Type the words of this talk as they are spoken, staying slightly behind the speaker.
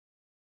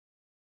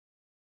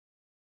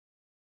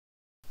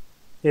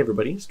Hey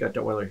everybody, Scott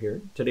Detweiler here.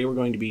 Today we're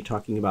going to be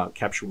talking about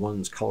Capture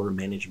One's color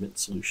management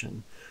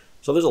solution.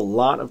 So there's a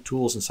lot of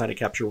tools inside of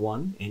Capture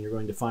One, and you're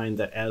going to find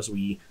that as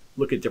we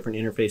look at different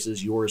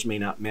interfaces, yours may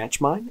not match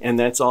mine, and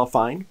that's all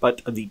fine,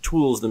 but the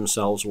tools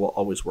themselves will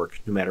always work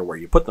no matter where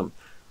you put them.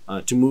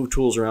 To move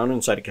tools around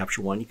inside of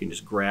Capture One, you can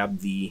just grab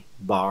the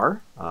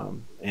bar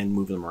and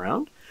move them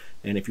around.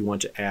 And if you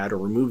want to add or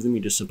remove them,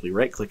 you just simply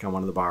right-click on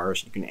one of the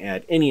bars. You can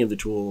add any of the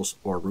tools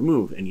or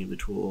remove any of the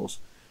tools.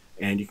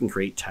 And you can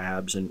create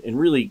tabs and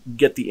really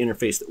get the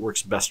interface that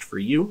works best for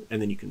you,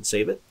 and then you can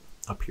save it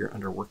up here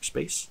under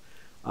Workspace.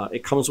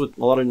 It comes with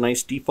a lot of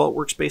nice default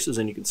workspaces,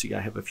 and you can see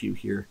I have a few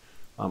here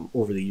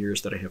over the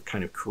years that I have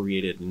kind of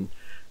created, and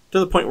to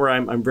the point where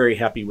I'm very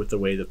happy with the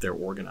way that they're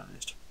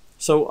organized.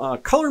 So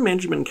color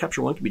management in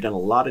Capture One can be done a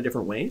lot of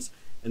different ways,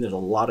 and there's a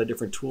lot of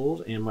different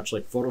tools, and much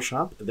like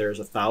Photoshop, there's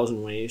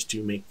 1,000 ways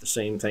to make the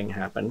same thing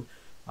happen.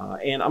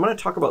 And I'm going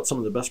to talk about some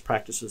of the best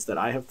practices that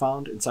I have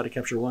found inside of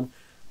Capture One.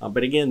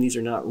 But again, these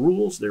are not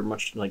rules. They're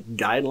much like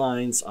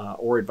guidelines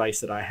or advice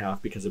that I have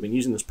because I've been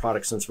using this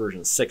product since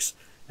version 6,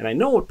 and I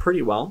know it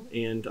pretty well.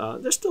 And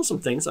there's still some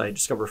things I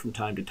discover from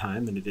time to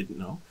time that I didn't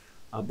know.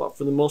 But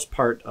for the most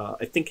part,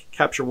 I think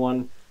Capture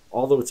One,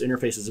 although its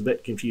interface is a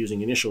bit confusing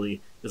initially,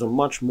 is a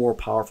much more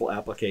powerful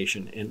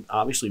application. And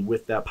obviously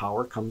with that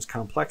power comes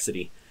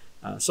complexity.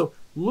 So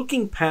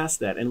looking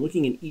past that and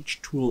looking at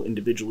each tool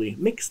individually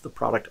makes the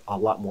product a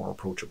lot more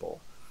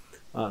approachable.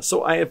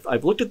 So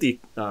I've looked at the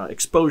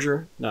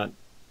exposure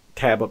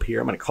tab up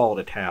here. I'm going to call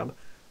it a tab.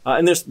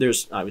 And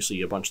there's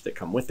obviously a bunch that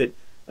come with it.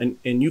 And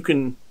you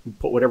can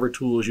put whatever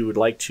tools you would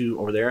like to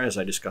over there, as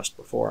I discussed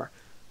before.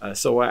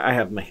 So I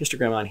have my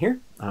histogram on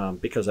here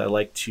because I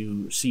like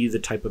to see the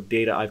type of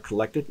data I've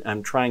collected.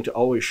 I'm trying to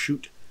always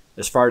shoot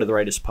as far to the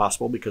right as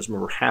possible because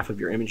remember, half of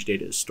your image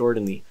data is stored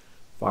in the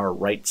far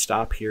right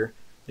stop here.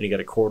 Then you got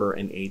a quarter,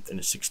 an eighth, and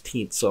a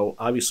 16th. So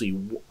obviously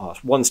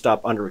one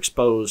stop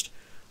underexposed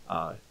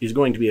is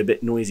going to be a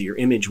bit noisier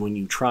image when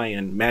you try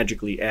and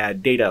magically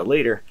add data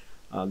later.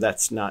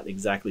 That's not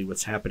exactly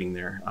what's happening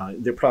there.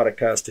 The product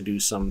has to do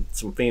some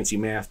fancy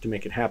math to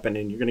make it happen,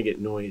 and you're going to get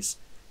noise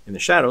in the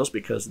shadows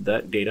because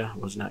that data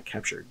was not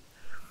captured.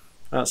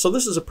 So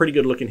this is a pretty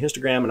good looking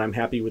histogram, and I'm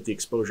happy with the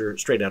exposure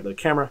straight out of the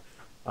camera.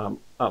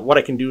 What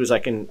I can do is I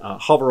can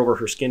hover over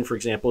her skin, for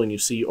example, and you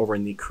see over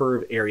in the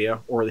curve area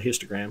or the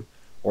histogram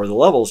or the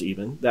levels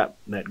even, that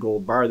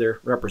gold bar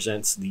there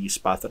represents the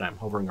spot that I'm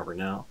hovering over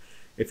now.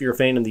 If you're a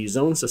fan of the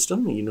zone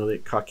system, you know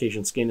that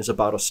Caucasian skin is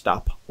about a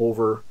stop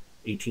over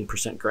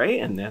 18% gray,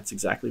 and that's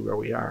exactly where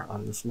we are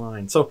on this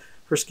line. So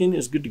her skin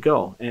is good to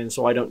go, and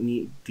so I don't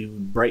need to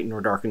brighten or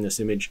darken this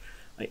image.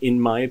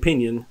 In my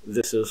opinion,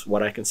 this is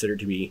what I consider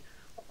to be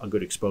a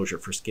good exposure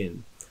for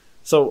skin.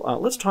 So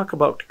let's talk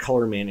about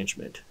color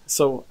management.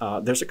 So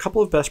there's a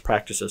couple of best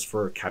practices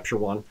for Capture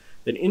One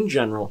that in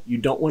general, you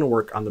don't want to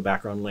work on the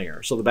background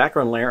layer. So the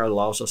background layer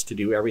allows us to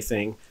do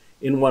everything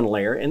in one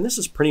layer, and this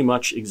is pretty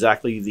much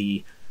exactly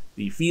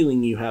the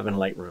feeling you have in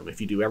Lightroom. If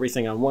you do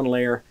everything on one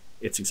layer,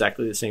 it's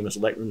exactly the same as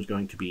Lightroom is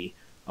going to be.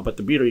 But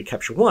the beauty of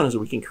Capture One is that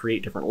we can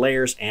create different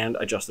layers and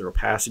adjust their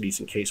opacities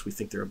in case we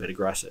think they're a bit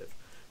aggressive.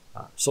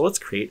 So let's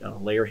create a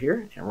layer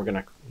here,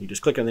 and you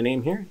just click on the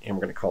name here, and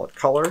we're going to call it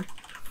color.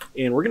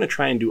 And we're going to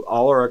try and do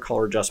all our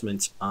color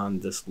adjustments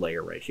on this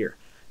layer right here.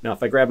 Now,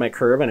 if I grab my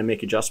curve and I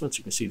make adjustments,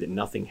 you can see that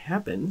nothing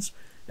happens,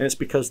 and it's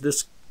because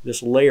this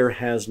layer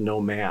has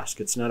no mask.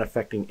 It's not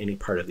affecting any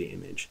part of the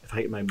image. If I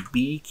hit my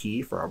B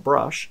key for our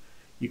brush,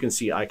 you can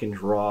see I can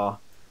draw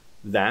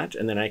that,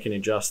 and then I can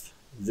adjust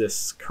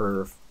this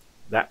curve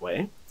that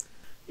way.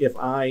 If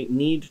I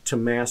need to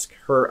mask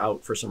her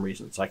out for some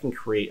reason, so I can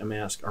create a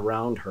mask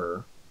around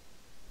her,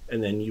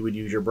 and then you would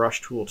use your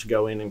brush tool to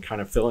go in and kind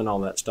of fill in all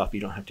that stuff.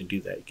 You don't have to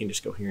do that. You can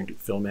just go here and do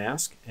fill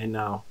mask, and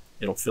now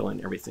it'll fill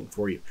in everything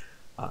for you.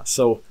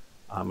 So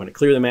I'm going to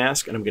clear the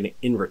mask, and I'm going to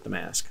invert the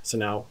mask. So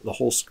now the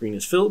whole screen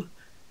is filled,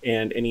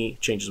 and any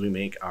changes we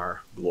make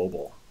are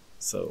global.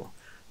 So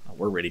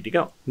we're ready to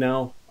go.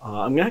 Now,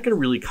 I'm not going to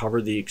really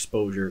cover the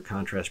exposure,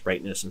 contrast,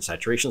 brightness, and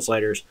saturation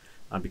sliders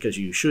because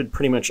you should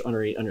pretty much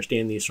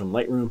understand these from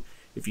Lightroom.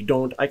 If you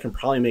don't, I can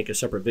probably make a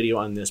separate video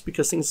on this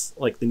because things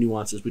like the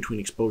nuances between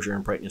exposure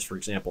and brightness, for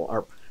example,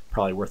 are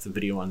probably worth a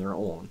video on their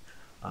own.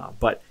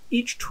 But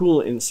each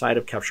tool inside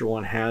of Capture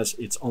One has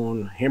its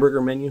own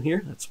hamburger menu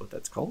here. That's what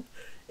that's called.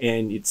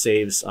 And it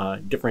saves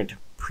different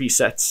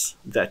presets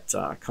that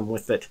come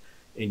with it.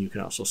 And you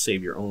can also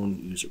save your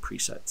own user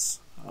presets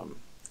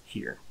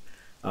here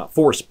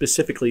for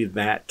specifically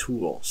that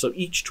tool. So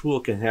each tool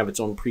can have its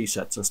own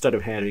presets. Instead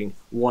of having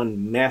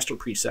one master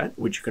preset,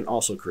 which you can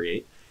also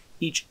create,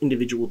 each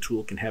individual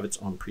tool can have its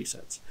own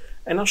presets.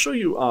 And I'll show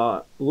you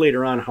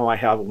later on how I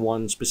have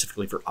one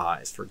specifically for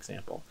eyes, for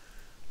example.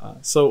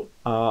 So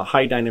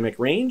high dynamic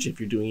range, if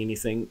you're doing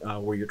anything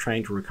where you're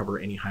trying to recover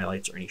any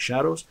highlights or any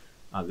shadows,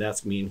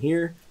 that's me in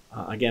here.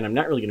 Again, I'm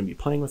not really going to be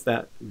playing with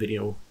that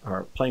video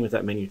or playing with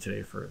that menu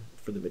today for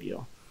the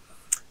video.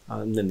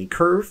 And then the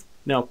curve.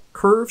 Now,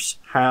 curves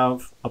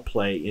have a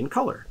play in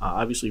color.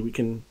 Obviously, we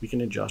can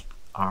adjust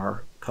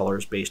our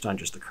colors based on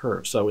just the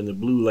curve. So in the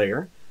blue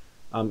layer,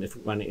 If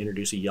we want to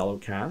introduce a yellow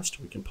cast,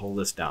 we can pull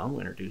this down.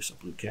 We'll introduce a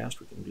blue cast,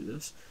 we can do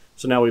this.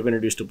 So now we've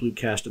introduced a blue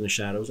cast in the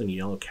shadows and a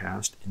yellow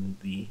cast in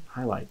the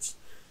highlights.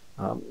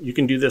 You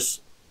can do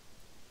this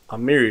a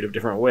myriad of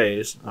different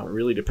ways. It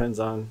really depends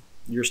on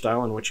your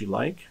style and what you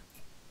like.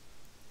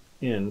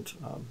 And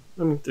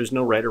I mean, there's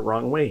no right or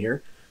wrong way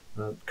here.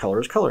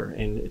 Color is color,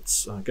 and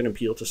it's going to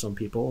appeal to some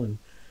people.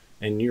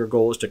 And your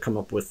goal is to come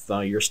up with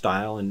your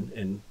style,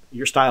 and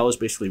your style is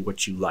basically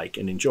what you like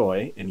and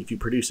enjoy. And if you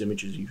produce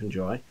images you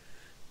enjoy,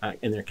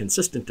 and they're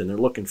consistent in their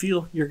look and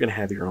feel, you're going to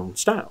have your own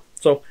style.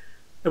 So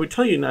I would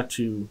tell you not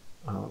to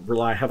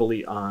rely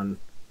heavily on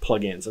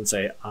plugins and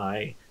say,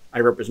 I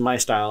represent my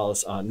style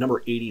as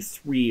number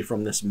 83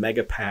 from this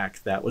mega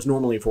pack that was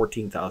normally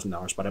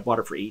 $14,000, but I bought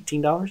it for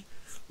 $18.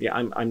 Yeah,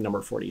 I'm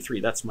number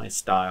 43. That's my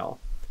style.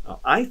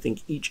 I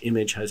think each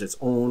image has its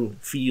own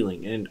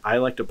feeling, and I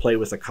like to play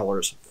with the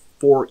colors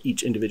for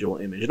each individual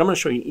image. And I'm going to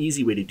show you an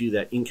easy way to do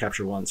that in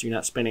Capture One, so you're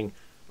not spending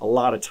a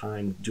lot of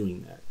time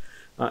doing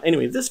that.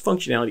 Anyway, this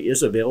functionality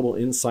is available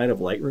inside of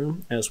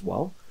Lightroom as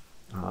well.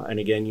 And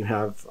again, you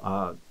have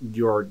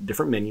your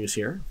different menus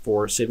here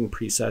for saving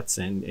presets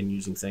and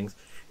using things.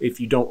 If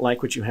you don't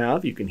like what you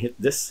have, you can hit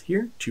this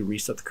here to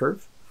reset the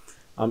curve.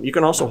 You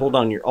can also hold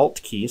down your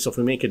Alt key. So if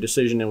we make a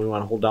decision and we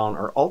want to hold down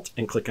our Alt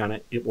and click on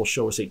it, it will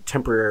show us a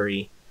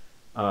temporary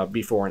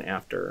before and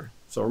after.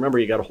 So remember,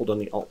 you got to hold down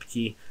the Alt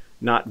key.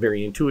 Not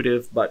very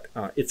intuitive, but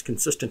it's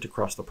consistent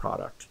across the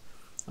product.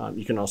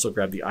 You can also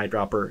grab the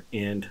eyedropper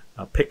and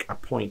pick a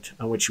point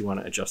on which you want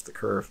to adjust the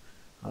curve.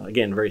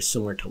 Again, very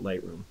similar to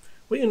Lightroom.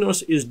 What you'll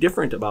notice is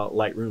different about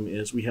Lightroom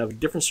is we have a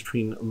difference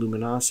between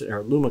luminosity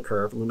or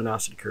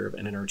luminosity curve,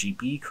 and an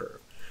RGB curve.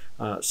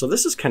 So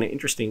this is kind of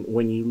interesting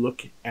when you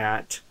look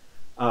at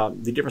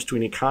the difference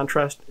between a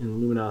contrast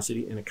in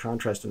luminosity and a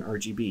contrast in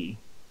RGB.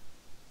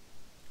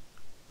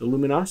 The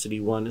luminosity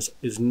one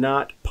is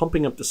not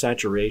pumping up the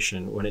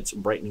saturation when it's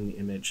brightening the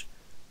image,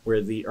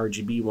 where the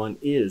RGB one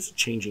is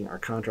changing our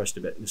contrast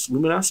a bit. This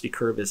luminosity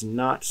curve is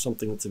not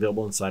something that's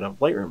available inside of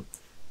Lightroom.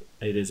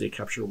 It is a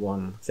Capture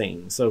One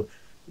thing. So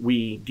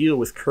we deal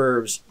with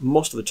curves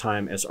most of the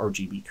time as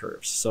RGB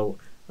curves. So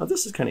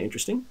this is kind of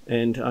interesting,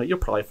 and you'll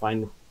probably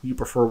find you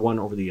prefer one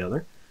over the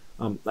other.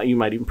 You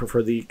might even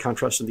prefer the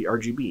contrast of the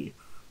RGB.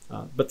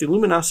 But the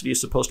luminosity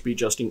is supposed to be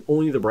adjusting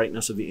only the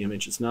brightness of the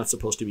image. It's not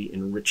supposed to be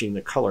enriching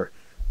the color,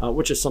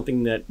 which is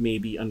something that may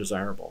be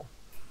undesirable.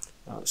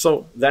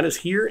 So that is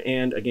here,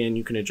 and again,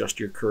 you can adjust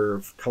your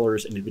curve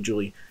colors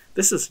individually.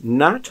 This is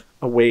not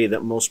a way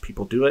that most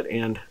people do it,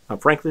 and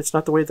frankly, it's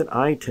not the way that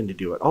I tend to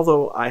do it.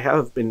 Although I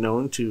have been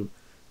known to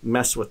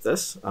mess with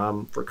this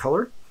for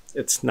color,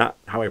 it's not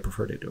how I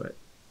prefer to do it.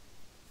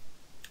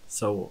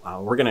 So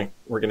we're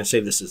gonna say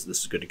this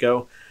is good to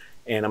go,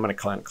 and I'm gonna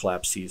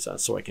collapse these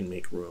so I can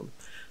make room.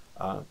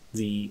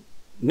 The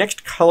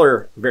next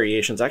color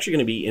variation is actually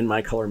going to be in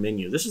my color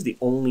menu. This is the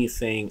only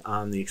thing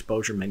on the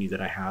exposure menu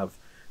that I have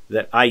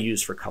that I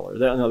use for color.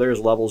 Now there's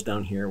levels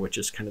down here, which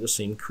is kind of the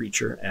same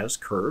creature as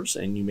curves,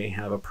 and you may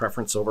have a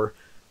preference over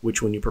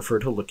which one you prefer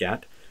to look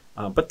at,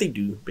 but they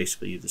do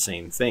basically the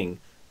same thing.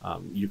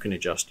 You can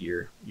adjust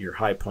your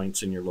high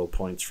points and your low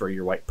points for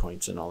your white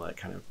points and all that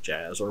kind of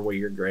jazz, or where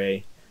your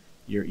gray,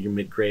 your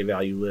mid-gray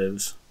value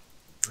lives,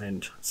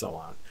 and so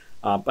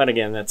on. But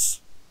again,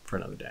 that's for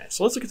another day.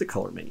 So let's look at the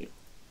color menu.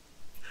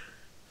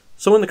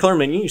 So in the color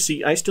menu, you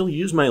see I still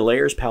use my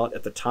layers palette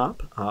at the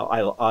top.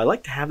 I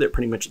like to have that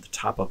pretty much at the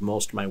top of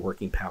most of my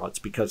working palettes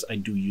because I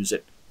do use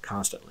it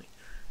constantly.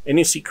 And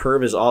you see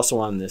curve is also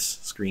on this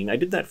screen. I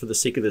did that for the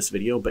sake of this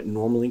video, but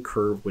normally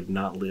curve would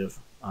not live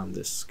on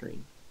this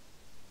screen.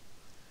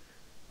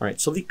 All right,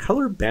 so the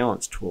color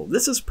balance tool.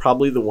 This is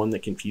probably the one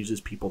that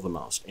confuses people the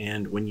most.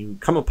 And when you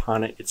come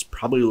upon it, it's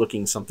probably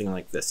looking something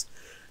like this.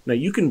 Now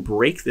you can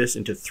break this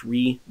into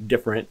 3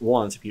 different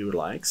ones if you would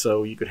like.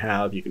 So you could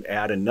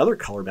add another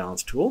color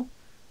balance tool,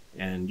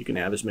 and you can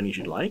add as many as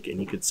you'd like, and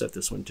you could set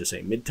this one to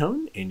say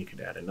midtone, and you could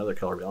add another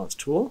color balance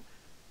tool,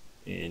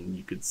 and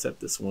you could set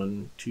this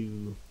one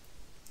to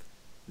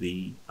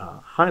the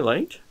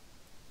highlight.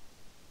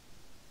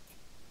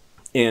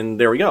 And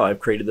there we go, I've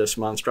created this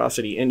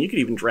monstrosity, and you could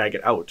even drag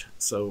it out.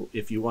 So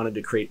if you wanted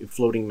to create a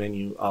floating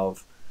menu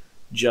of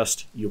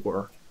just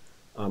your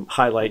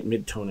highlight,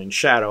 midtone, and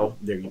shadow,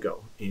 there you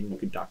go. And you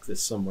could dock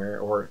this somewhere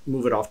or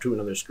move it off to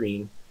another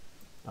screen.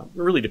 It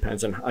really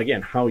depends on,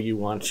 again, how you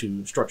want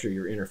to structure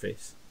your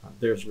interface.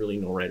 There's really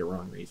no right or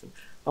wrong reason.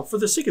 For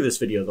the sake of this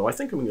video, though, I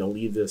think I'm going to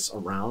leave this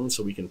around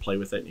so we can play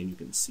with it and you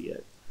can see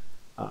it.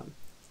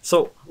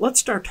 So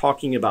let's start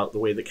talking about the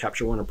way that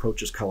Capture One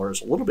approaches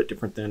colors, a little bit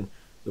different than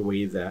the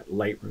way that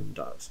Lightroom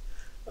does.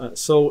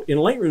 So in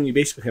Lightroom, you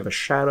basically have a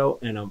shadow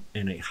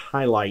and a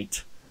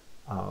highlight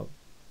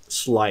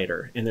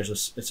slider, and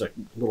it's a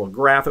little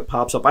graph that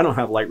pops up. I don't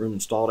have Lightroom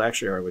installed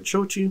actually, or I would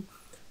show it to you,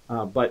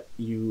 but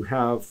you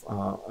have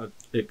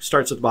it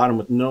starts at the bottom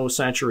with no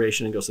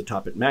saturation and goes to the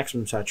top at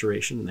maximum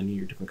saturation, and then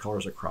your different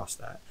colors across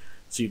that.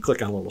 So you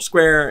click on a little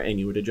square and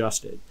you would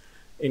adjust it.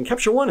 In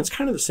Capture One, it's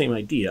kind of the same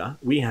idea.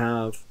 We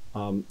have,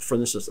 for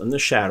instance, in the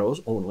shadows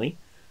only,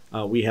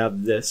 we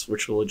have this,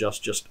 which will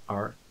adjust just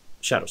our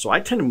shadow. So I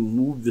tend to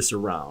move this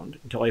around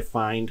until I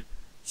find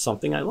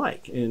something I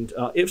like. And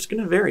it's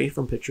going to vary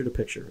from picture to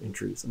picture, in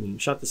truth. I mean,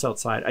 shot this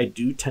outside, I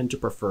do tend to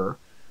prefer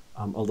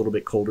a little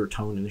bit colder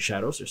tone in the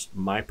shadows. Just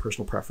my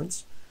personal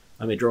preference.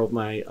 It drove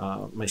my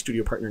my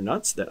studio partner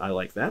nuts that I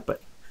like that,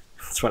 but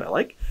that's what I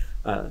like.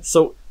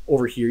 So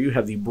over here you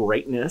have the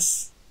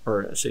brightness,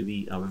 or say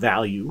the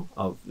value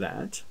of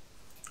that.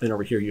 And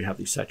over here you have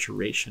the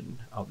saturation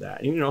of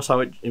that. And you notice how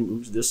it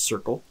moves this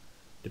circle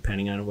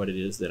depending on what it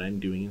is that I'm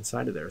doing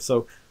inside of there.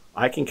 So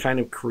I can kind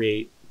of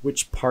create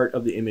which part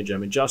of the image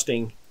I'm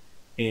adjusting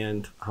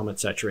and how much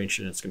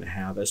saturation it's going to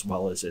have, as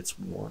well as its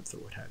warmth or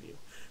what have you.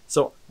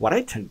 So what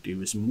I tend to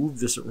do is move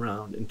this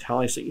around until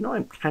I say, you know,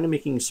 I'm kind of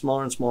making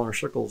smaller and smaller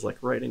circles, like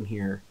right in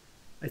here.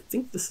 I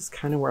think this is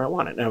kind of where I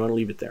want it, and I'm going to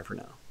leave it there for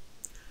now.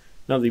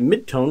 Now the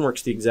midtone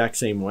works the exact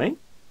same way.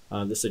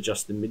 This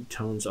adjusts the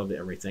midtones of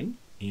everything,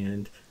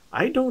 and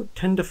I don't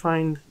tend to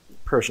find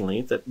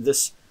personally that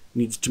this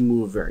needs to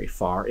move very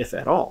far, if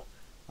at all.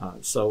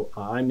 So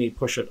I may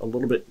push it a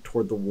little bit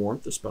toward the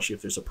warmth, especially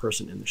if there's a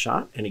person in the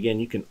shot. And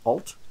again, you can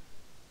Alt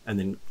and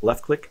then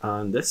left click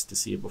on this to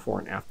see a before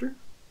and after.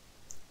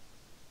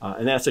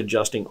 And that's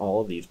adjusting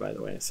all of these, by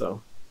the way.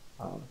 So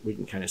we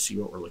can kind of see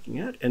what we're looking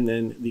at. And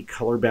then the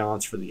color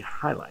balance for the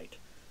highlight.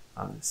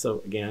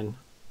 So again,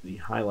 the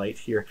highlight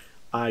here.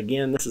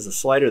 Again, this is a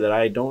slider that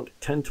I don't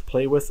tend to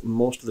play with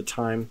most of the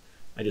time.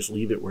 I just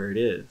leave it where it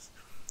is.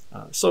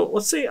 So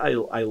let's say I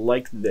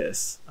like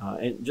this,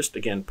 and just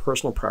again,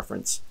 personal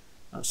preference.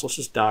 So let's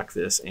just dock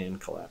this and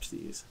collapse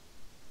these.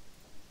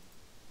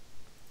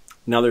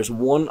 Now there's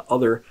one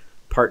other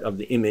part of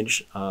the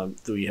image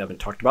that we haven't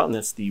talked about, and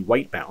that's the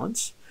white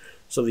balance.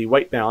 So the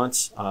white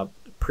balance,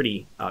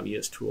 pretty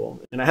obvious tool,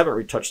 and I haven't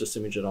retouched this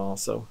image at all,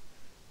 so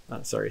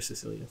sorry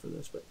Cecilia for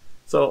this. But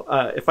so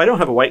if I don't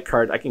have a white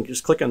card, I can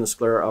just click on the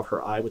sclera of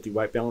her eye with the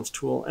white balance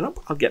tool, and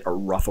I'll get a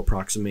rough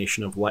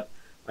approximation of what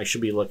I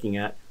should be looking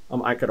at.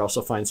 I could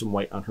also find some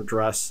white on her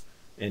dress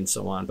and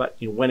so on. But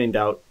you know, when in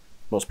doubt,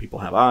 most people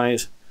have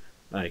eyes.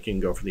 You can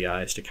go for the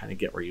eyes to kind of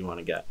get where you want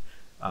to get.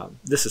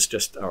 This is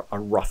just a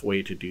rough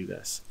way to do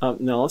this.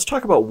 Now let's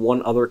talk about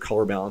one other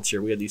color balance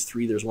here. We have these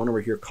three. There's one over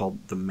here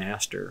called the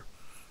master.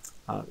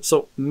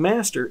 So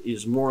master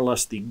is more or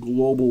less the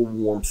global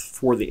warmth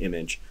for the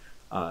image.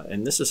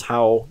 And this is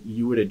how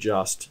you would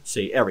adjust,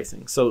 say,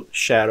 everything. So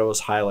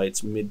shadows,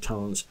 highlights,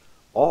 midtones,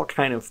 all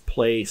kind of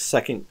play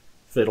second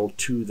fiddle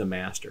to the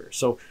master.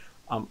 So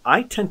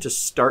I tend to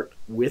start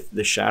with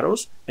the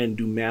shadows and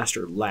do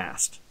master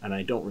last, and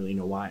I don't really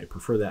know why I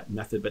prefer that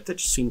method, but that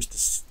just seems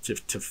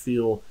to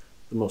feel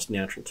the most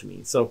natural to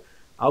me. So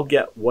I'll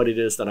get what it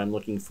is that I'm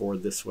looking for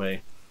this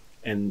way,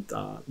 and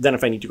then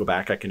if I need to go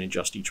back, I can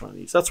adjust each one of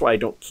these. That's why I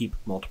don't keep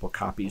multiple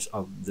copies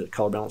of the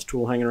color balance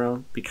tool hanging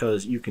around,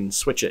 because you can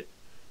switch it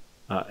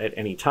at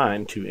any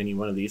time to any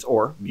one of these,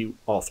 or view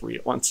all three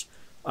at once.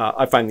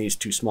 I find these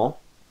too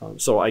small.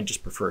 So I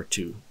just prefer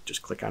to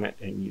just click on it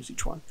and use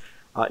each one.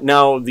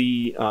 Now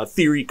the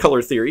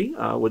color theory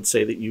would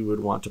say that you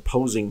would want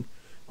opposing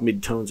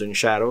midtones and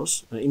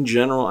shadows. In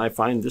general, I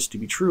find this to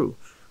be true.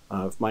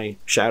 If my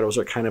shadows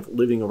are kind of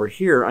living over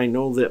here, I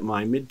know that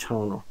my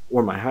midtone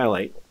or my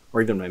highlight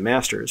or even my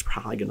master is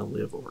probably going to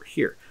live over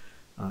here.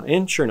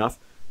 And sure enough,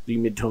 the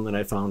midtone that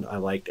I found I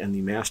liked, and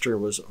the master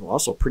was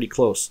also pretty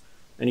close.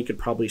 And you could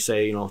probably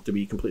say, you know, to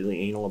be completely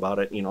anal about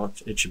it, you know,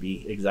 it should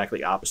be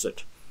exactly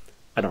opposite.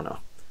 I don't know.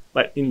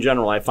 But in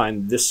general, I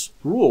find this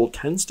rule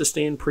tends to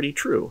stand pretty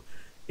true.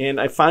 And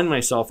I find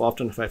myself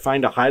often, if I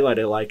find a highlight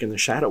I like and the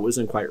shadow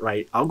isn't quite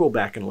right, I'll go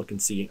back and look and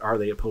see, are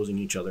they opposing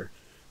each other?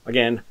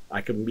 Again,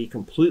 I could be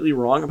completely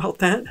wrong about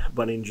that,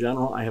 but in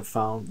general, I have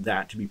found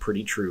that to be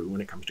pretty true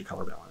when it comes to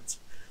color balance.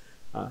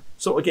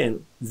 So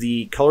again,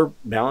 the color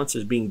balance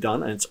is being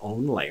done on its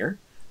own layer,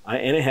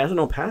 and it has an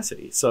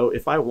opacity. So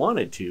if I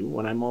wanted to,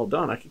 when I'm all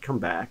done, I could come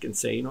back and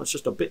say, you know, it's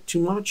just a bit too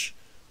much.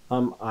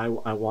 I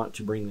want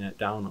to bring that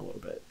down a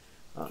little bit.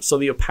 So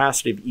the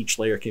opacity of each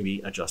layer can be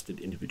adjusted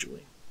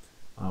individually.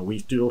 We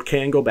still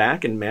can go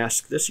back and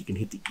mask this. You can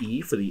hit the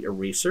E for the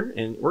eraser,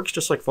 and it works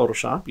just like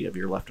Photoshop. You have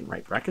your left and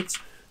right brackets.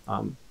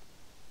 You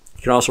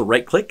can also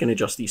right click and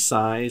adjust the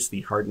size,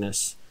 the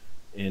hardness,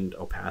 and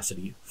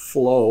opacity.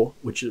 Flow,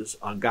 which is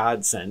a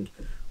godsend.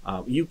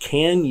 You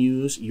can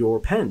use your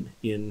pen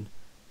in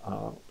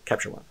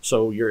Capture One.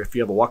 So if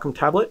you have a Wacom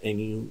tablet and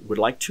you would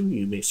like to,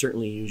 you may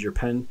certainly use your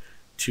pen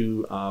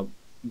to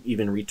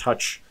even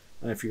retouch.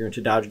 If you're into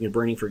dodging and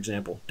burning, for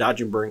example,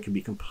 dodge and burn can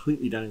be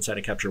completely done inside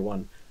of Capture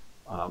One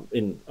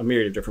in a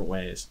myriad of different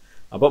ways.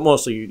 But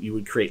mostly you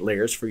would create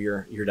layers for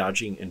your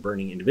dodging and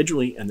burning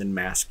individually and then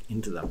mask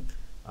into them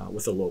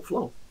with a low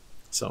flow.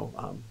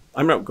 So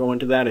I'm not going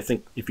to that. I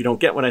think if you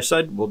don't get what I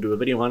said, we'll do a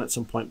video on it at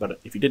some point.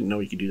 But if you didn't know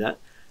you could do that,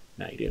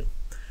 now you do.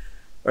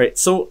 All right,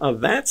 so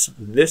that's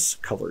this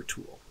color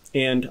tool.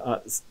 And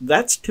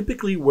that's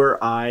typically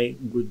where I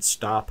would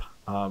stop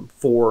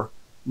for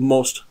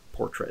most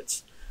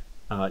portraits.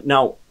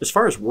 Now, as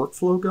far as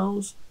workflow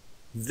goes,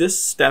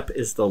 this step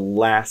is the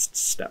last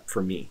step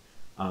for me.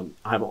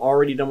 I'm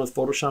already done with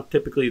Photoshop.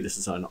 Typically, this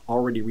is an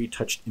already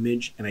retouched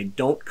image, and I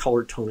don't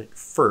color tone it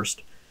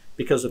first,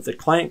 because if the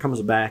client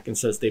comes back and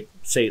says, they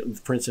say,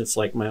 for instance,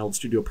 like my old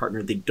studio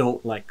partner, they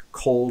don't like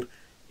cold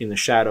in the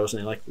shadows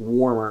and they like a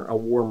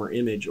warmer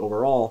image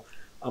overall,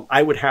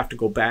 I would have to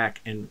go back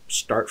and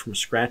start from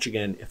scratch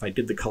again if I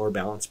did the color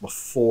balance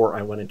before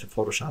I went into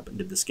Photoshop and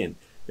did the skin.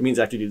 It means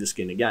I have to do the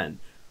skin again.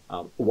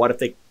 What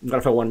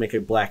if I want to make a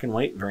black and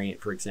white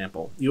variant, for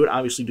example? You would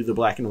obviously do the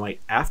black and white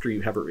after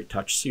you have it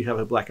retouched, so you have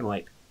a black and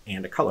white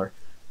and a color.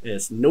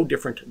 It's no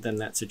different than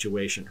that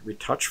situation.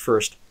 Retouch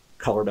first,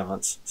 color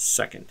balance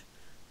second.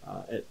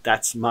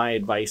 That's my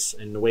advice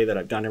and the way that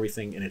I've done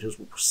everything, and it has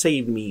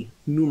saved me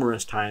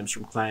numerous times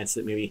from clients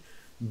that maybe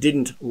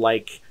didn't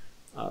like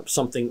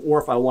something,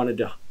 or if I wanted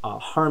to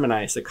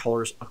harmonize the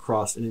colors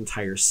across an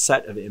entire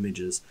set of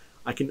images,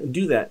 I can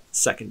do that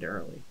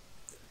secondarily.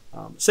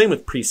 Same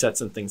with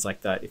presets and things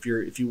like that. If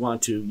you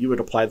want to, you would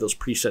apply those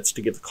presets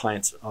to give the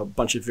clients a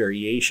bunch of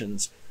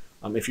variations.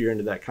 If you're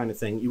into that kind of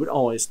thing, you would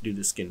always do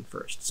the skin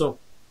first. So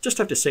just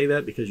have to say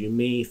that, because you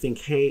may think,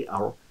 hey,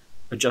 I'll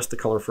adjust the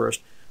color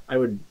first. I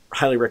would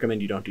highly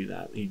recommend you don't do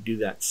that. You do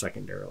that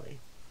secondarily.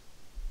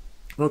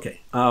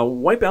 Okay,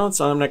 white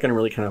balance, I'm not going to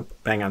really kind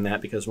of bang on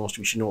that, because most of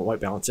you should know what white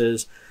balance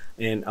is.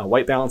 And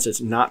white balance is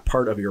not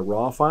part of your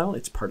raw file,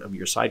 it's part of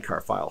your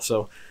sidecar file.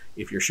 So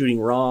if you're shooting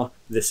raw,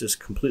 this is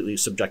completely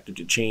subjected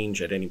to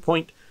change at any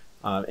point.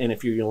 And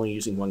if you're only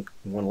using one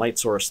light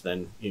source,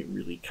 then it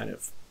really kind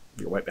of,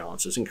 your white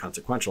balance is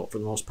inconsequential for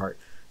the most part.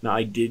 Now,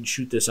 I did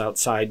shoot this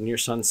outside near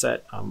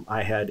sunset.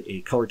 I had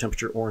a color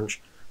temperature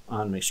orange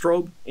on my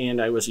strobe,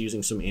 and I was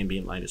using some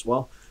ambient light as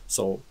well.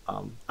 So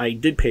I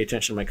did pay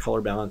attention to my color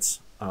balance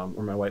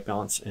or my white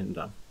balance, and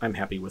I'm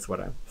happy with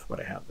what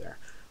I have there.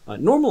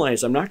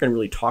 Normalize, I'm not going to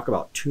really talk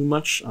about too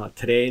much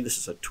today. This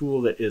is a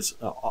tool that is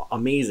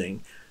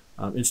amazing.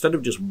 Instead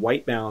of just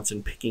white balance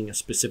and picking a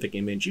specific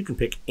image, you can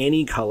pick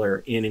any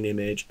color in an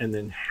image and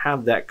then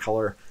have that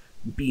color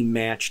be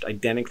matched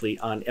identically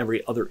on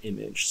every other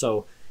image.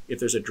 So if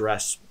there's a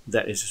dress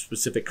that is a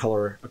specific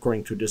color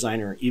according to a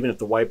designer, even if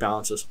the white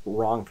balance is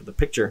wrong for the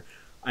picture,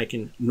 I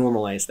can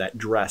normalize that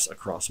dress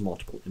across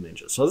multiple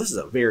images. So this is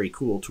a very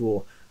cool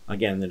tool,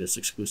 again, that is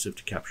exclusive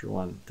to Capture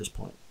One at this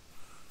point.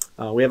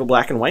 We have a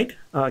black and white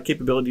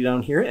capability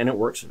down here, and it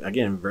works,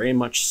 again, very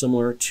much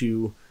similar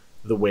to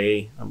the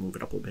way, I'll move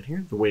it up a little bit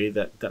here, the way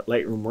that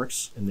Lightroom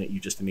works, and that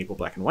you just enable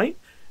black and white,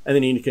 and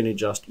then you can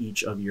adjust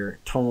each of your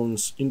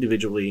tones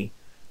individually.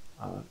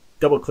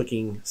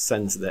 Double-clicking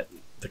sends the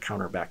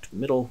counter back to the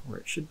middle where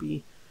it should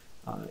be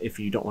if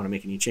you don't want to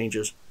make any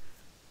changes.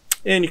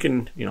 And you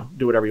can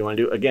do whatever you want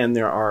to do. Again,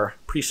 there are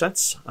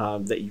presets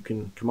that you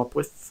can come up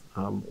with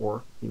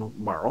or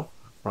borrow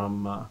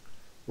from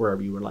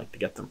wherever you would like to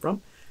get them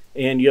from.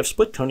 And you have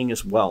split toning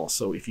as well.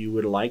 So if you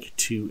would like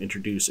to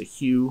introduce a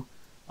hue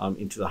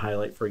into the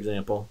highlight, for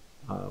example,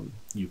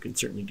 you can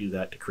certainly do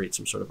that to create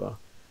some sort of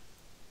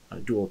a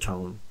dual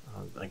tone.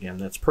 Again,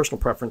 that's personal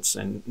preference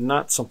and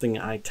not something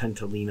I tend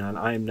to lean on.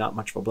 I am not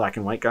much of a black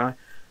and white guy,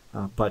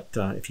 but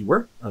if you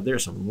were, there are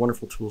some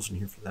wonderful tools in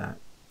here for that.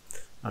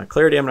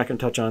 Clarity I'm not going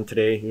to touch on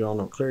today. You all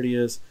know what clarity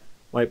is.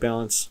 White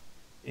balance,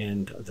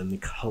 and then the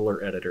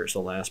color editor is the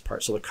last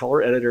part. So the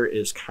color editor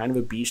is kind of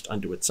a beast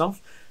unto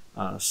itself.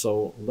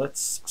 So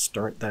let's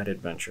start that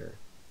adventure.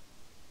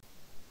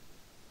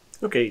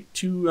 Okay,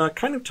 to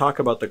kind of talk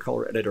about the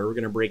color editor, we're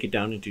going to break it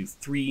down into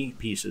three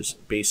pieces: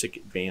 basic,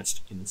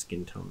 advanced, and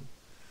skin tone.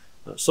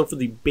 So for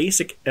the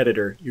basic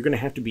editor, you're going to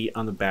have to be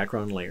on the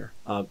background layer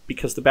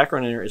because the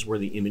background layer is where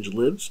the image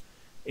lives,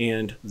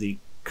 and the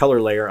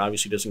color layer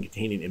obviously doesn't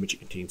contain an image, it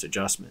contains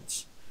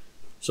adjustments.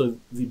 So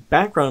the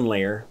background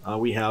layer,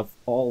 we have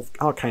all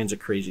kinds of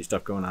crazy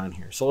stuff going on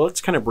here. So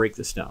let's kind of break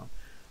this down.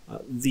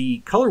 The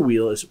color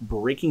wheel is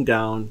breaking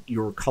down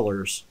your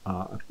colors,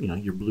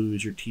 your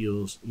blues, your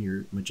teals,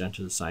 your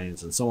magentas,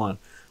 cyans, and so on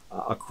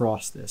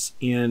across this.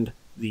 And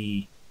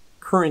the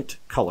current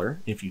color,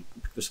 if you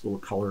pick this little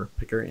color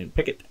picker and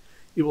pick it,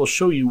 it will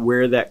show you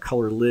where that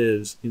color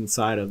lives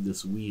inside of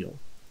this wheel.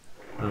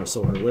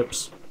 So her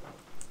lips,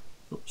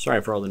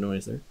 sorry for all the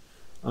noise there.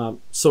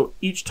 So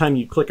each time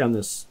you click on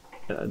this,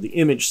 the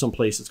image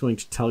someplace, it's going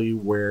to tell you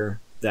where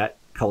that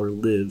color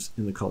lives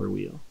in the color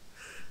wheel.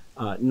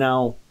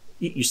 Now,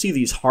 you see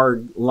these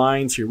hard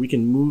lines here. We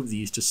can move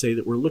these to say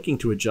that we're looking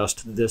to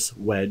adjust this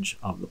wedge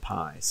of the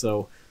pie.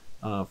 So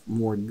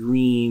more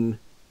green,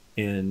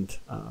 and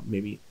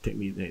maybe take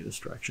me this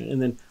direction.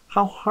 And then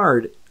how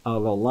hard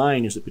of a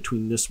line is it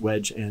between this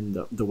wedge and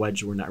the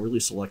wedge we're not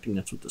really selecting?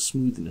 That's what the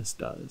smoothness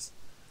does.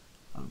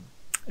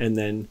 And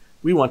then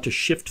we want to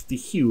shift the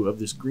hue of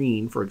this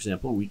green, for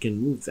example. We can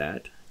move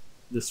that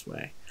this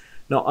way.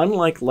 Now,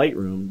 unlike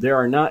Lightroom, there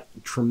are not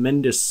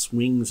tremendous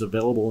swings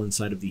available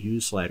inside of the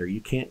hue slider. You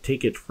can't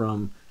take it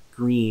from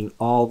green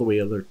all the way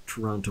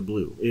around to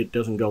blue. It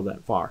doesn't go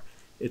that far.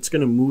 It's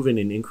going to move in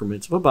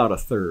increments of about a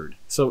third.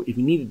 So if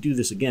you need to do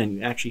this again,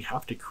 you actually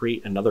have to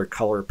create another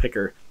color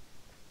picker,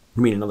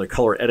 another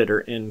color editor,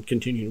 and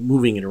continue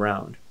moving it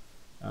around.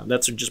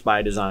 That's just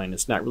by design.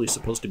 It's not really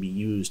supposed to be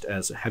used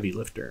as a heavy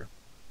lifter.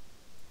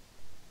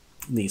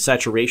 the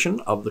saturation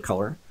of the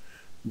color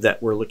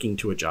that we're looking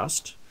to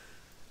adjust.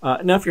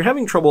 Now, if you're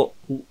having trouble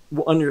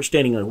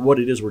understanding what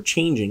it is we're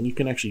changing, you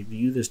can actually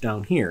view this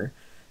down here,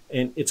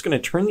 and it's going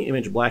to turn the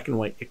image black and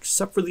white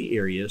except for the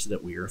areas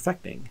that we are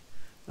affecting.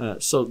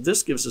 So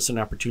this gives us an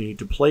opportunity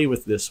to play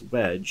with this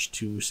wedge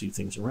to see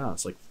things around.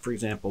 It's like, for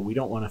example, we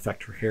don't want to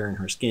affect her hair and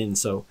her skin,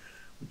 so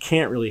we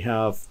can't really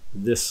have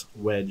this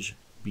wedge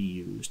be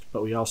used,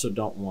 but we also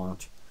don't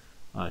want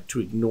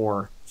to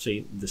ignore,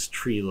 say, this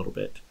tree a little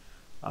bit.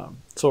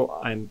 So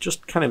I'm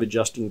just kind of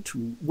adjusting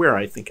to where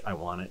I think I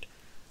want it.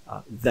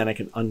 Then I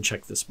can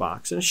uncheck this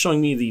box, and it's showing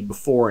me the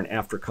before and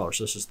after color.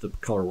 So this is the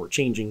color we're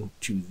changing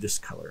to this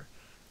color.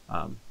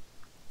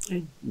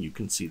 And you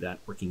can see that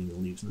working in the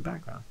leaves in the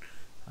background.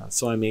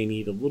 So I may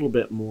need a little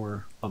bit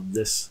more of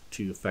this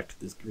to affect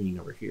this green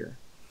over here.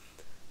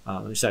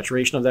 The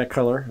saturation of that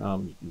color,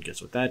 you can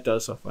guess what that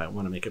does. So if I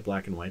want to make it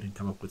black and white and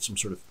come up with some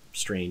sort of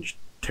strange,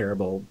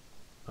 terrible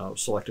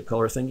selective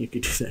color thing, you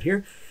could do that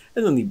here.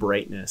 And then the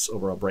brightness,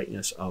 overall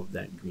brightness of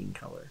that green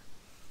color.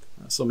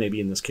 So maybe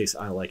in this case,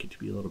 I like it to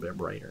be a little bit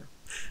brighter.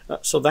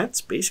 So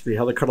that's basically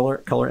how the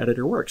color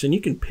editor works. And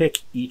you can pick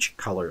each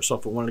color. So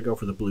if we want to go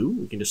for the blue,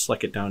 we can just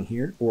select it down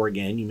here. Or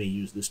again, you may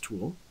use this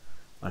tool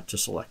to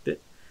select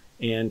it.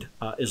 And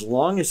as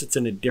long as it's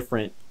in a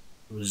different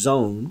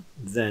zone,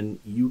 then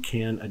you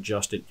can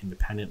adjust it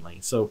independently.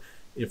 So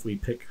if we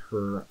pick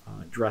her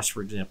dress,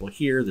 for example,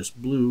 here, this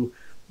blue,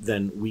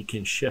 then we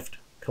can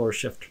color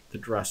shift the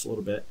dress a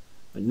little bit,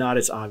 but not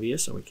as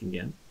obvious. So we can,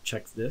 again,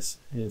 check this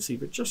and see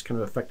if it's just kind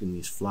of affecting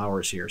these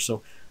flowers here.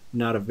 So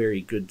not a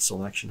very good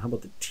selection. How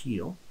about the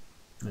teal?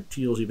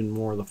 Teal's even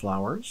more of the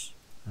flowers.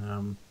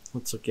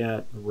 Let's look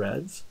at the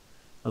reds.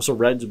 So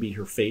reds would be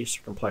her face,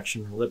 her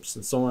complexion, her lips,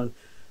 and so on.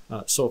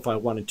 So if I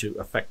wanted to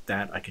affect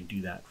that, I could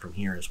do that from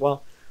here as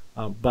well.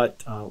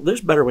 But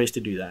there's better ways to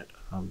do that.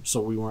 So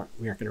we aren't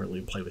going to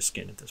really play with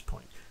skin at this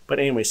point. But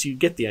anyway, so you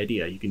get the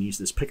idea. You can use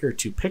this picker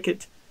to pick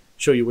it,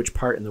 show you which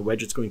part in the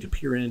wedge it's going to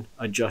appear in,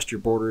 adjust your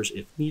borders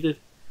if needed,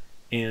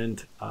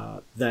 and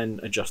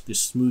then adjust the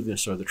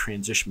smoothness or the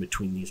transition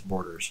between these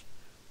borders.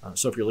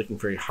 So if you're looking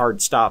for a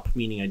hard stop,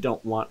 meaning I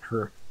don't want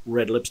her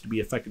red lips to be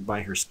affected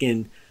by her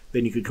skin,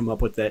 then you could come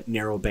up with that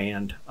narrow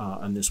band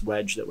on this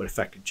wedge that would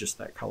affect just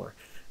that color.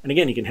 And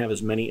again, you can have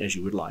as many as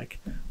you would like,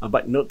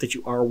 but note that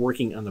you are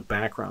working on the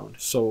background.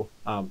 So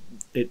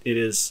it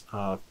is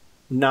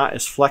not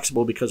as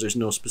flexible because there's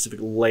no specific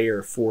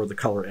layer for the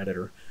color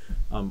editor.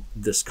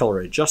 This color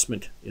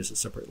adjustment is a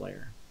separate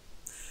layer.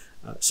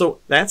 So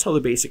that's how the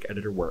basic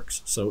editor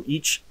works. So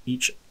each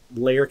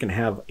layer can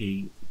have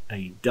a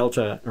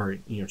delta or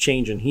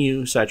change in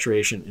hue,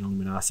 saturation, and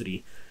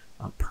luminosity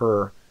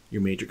per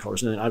your major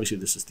colors. And then obviously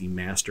this is the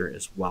master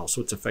as well.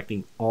 So it's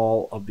affecting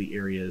all of the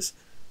areas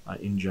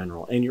in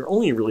general. And you're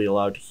only really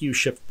allowed to hue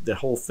shift the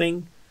whole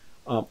thing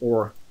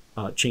or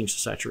change the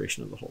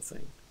saturation of the whole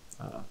thing.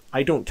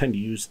 I don't tend to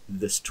use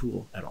this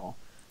tool at all,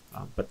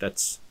 but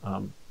that's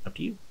up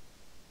to you.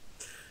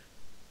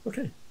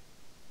 Okay.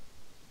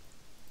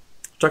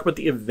 Talk about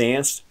the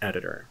advanced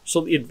editor.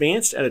 So the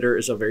advanced editor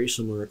is a very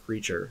similar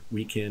creature.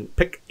 We can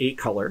pick a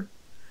color,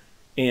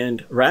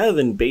 and rather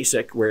than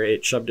basic, where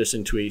it shoved us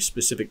into a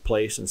specific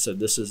place and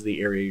said this is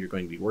the area you're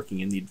going to be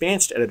working in, the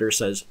advanced editor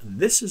says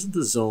this is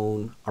the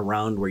zone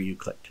around where you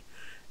clicked.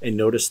 And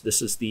notice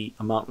this is the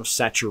amount of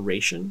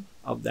saturation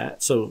of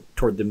that. So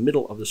toward the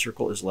middle of the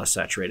circle is less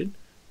saturated.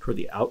 Toward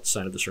the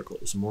outside of the circle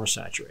is more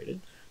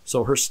saturated.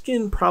 So her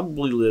skin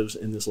probably lives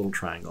in this little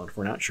triangle. And if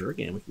we're not sure,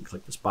 again, we can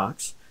click this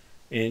box.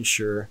 And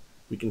sure,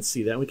 we can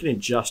see that. We can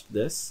adjust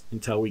this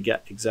until we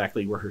get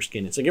exactly where her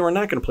skin is. Again, we're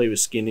not going to play with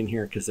skin in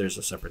here because there's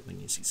a separate thing.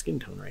 You see skin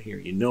tone right here.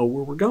 You know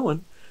where we're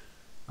going.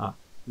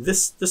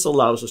 This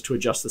allows us to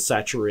adjust the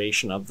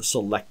saturation of the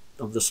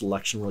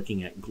selection we're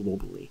looking at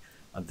globally.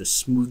 The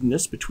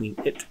smoothness between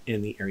it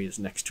and the areas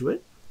next to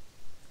it.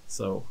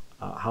 So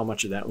how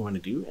much of that we want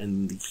to do.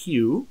 And the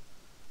hue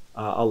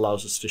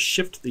allows us to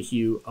shift the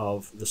hue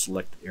of the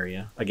select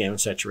area. Again,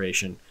 with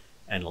saturation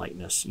and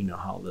lightness. You know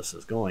how this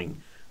is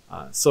going.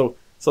 So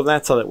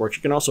that's how that works.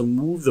 You can also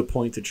move the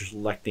point that you're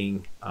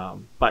selecting,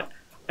 but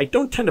I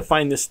don't tend to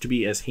find this to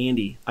be as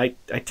handy. I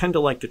tend to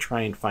like to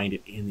try and find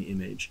it in the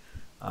image.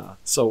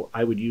 So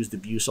I would use the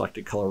view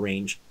selected color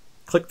range,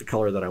 click the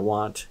color that I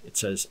want. It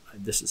says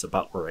this is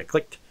about where I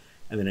clicked,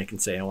 and then I can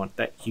say I want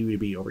that hue to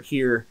be over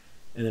here,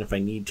 and then if I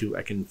need to,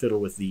 I can fiddle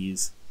with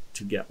these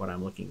to get what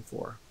I'm looking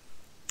for.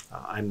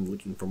 I'm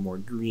looking for more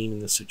green in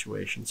this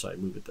situation, so I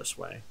move it this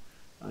way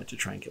to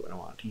try and get what I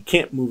want. You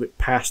can't move it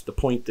past the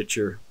point that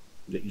you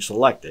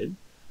selected,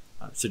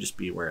 so just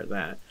be aware of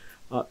that.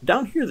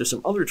 Down here, there's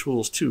some other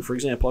tools too. For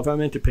example, if I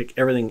meant to pick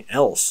everything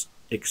else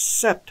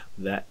except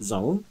that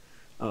zone,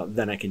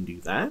 then I can do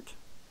that.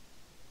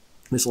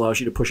 This allows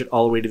you to push it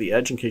all the way to the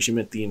edge in case you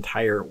meant the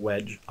entire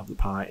wedge of the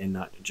pie and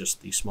not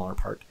just the smaller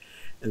part.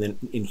 And then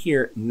in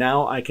here,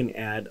 now I can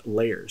add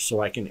layers.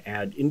 So I can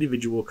add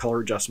individual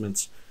color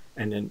adjustments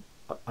and then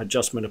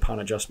adjustment upon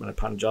adjustment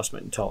upon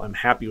adjustment until I'm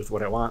happy with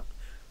what I want.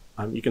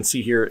 You can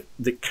see here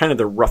the kind of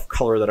the rough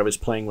color that I was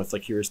playing with.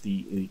 Like here's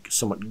the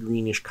somewhat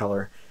greenish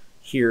color.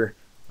 here.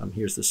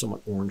 Here's the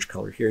somewhat orange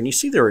color here. And you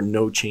see there are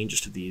no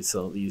changes to these,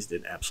 so these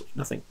did absolutely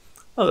nothing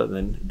other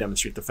than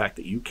demonstrate the fact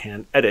that you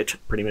can edit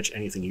pretty much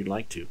anything you'd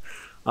like to.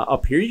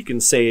 Up here you can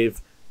save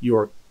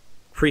your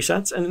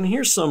presets, and then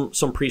here's some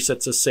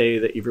presets to say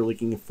that if you're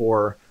looking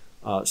for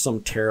some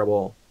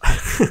terrible,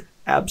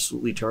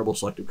 absolutely terrible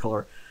selective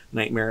color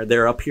nightmare,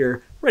 they're up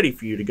here ready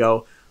for you to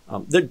go.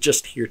 They're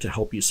just here to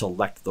help you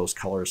select those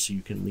colors so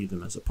you can leave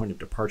them as a point of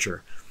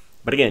departure.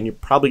 But again, you're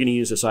probably going to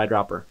use this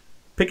eyedropper.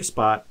 Pick a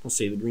spot, we'll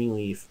say the green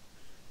leaf,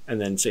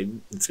 and then say,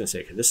 it's going to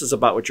say, okay, this is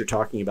about what you're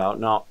talking about.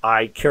 Now,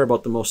 I care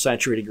about the most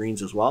saturated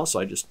greens as well, so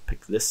I just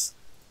pick this,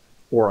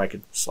 or I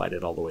could slide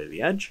it all the way to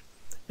the edge,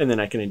 and then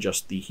I can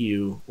adjust the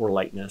hue or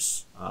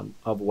lightness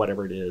of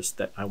whatever it is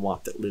that I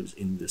want that lives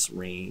in this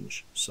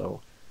range.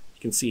 So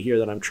you can see here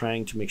that I'm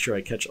trying to make sure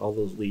I catch all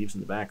those leaves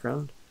in the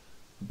background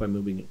by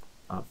moving it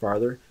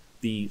farther.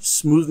 The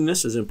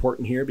smoothness is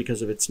important here,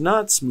 because if it's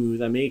not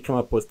smooth, I may come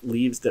up with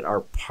leaves that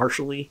are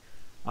partially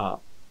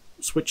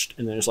switched,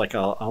 and there's like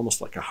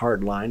almost like a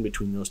hard line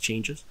between those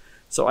changes.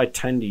 So I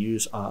tend to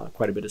use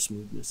quite a bit of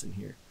smoothness in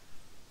here,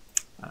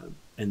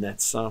 and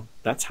that's how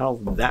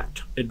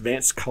that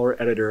advanced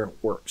color editor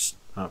works.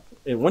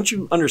 And once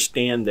you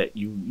understand that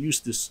you use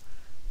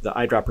the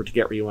eyedropper to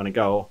get where you want to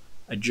go,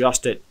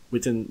 adjust it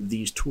within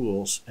these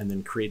tools, and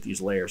then create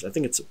these layers. I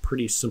think it's a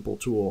pretty simple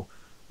tool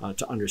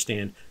to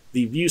understand.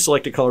 The view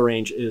selected color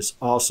range is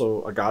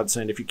also a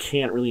godsend if you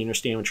can't really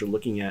understand what you're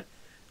looking at.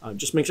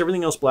 Just makes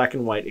everything else black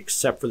and white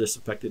except for this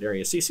affected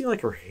area. So you see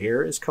like her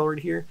hair is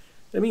colored here.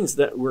 That means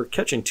that we're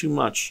catching too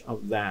much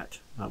of that.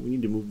 We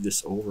need to move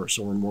this over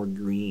so we're more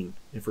green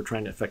if we're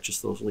trying to affect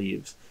just those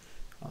leaves.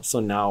 So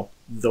now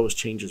those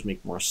changes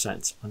make more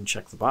sense.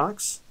 Uncheck the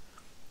box,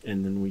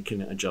 and then we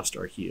can adjust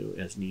our hue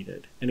as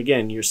needed. And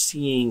again, you're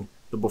seeing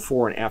the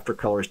before and after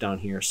colors down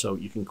here, so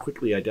you can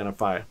quickly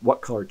identify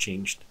what color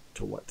changed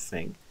to what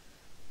thing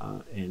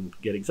and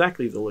get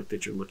exactly the look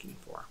that you're looking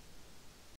for.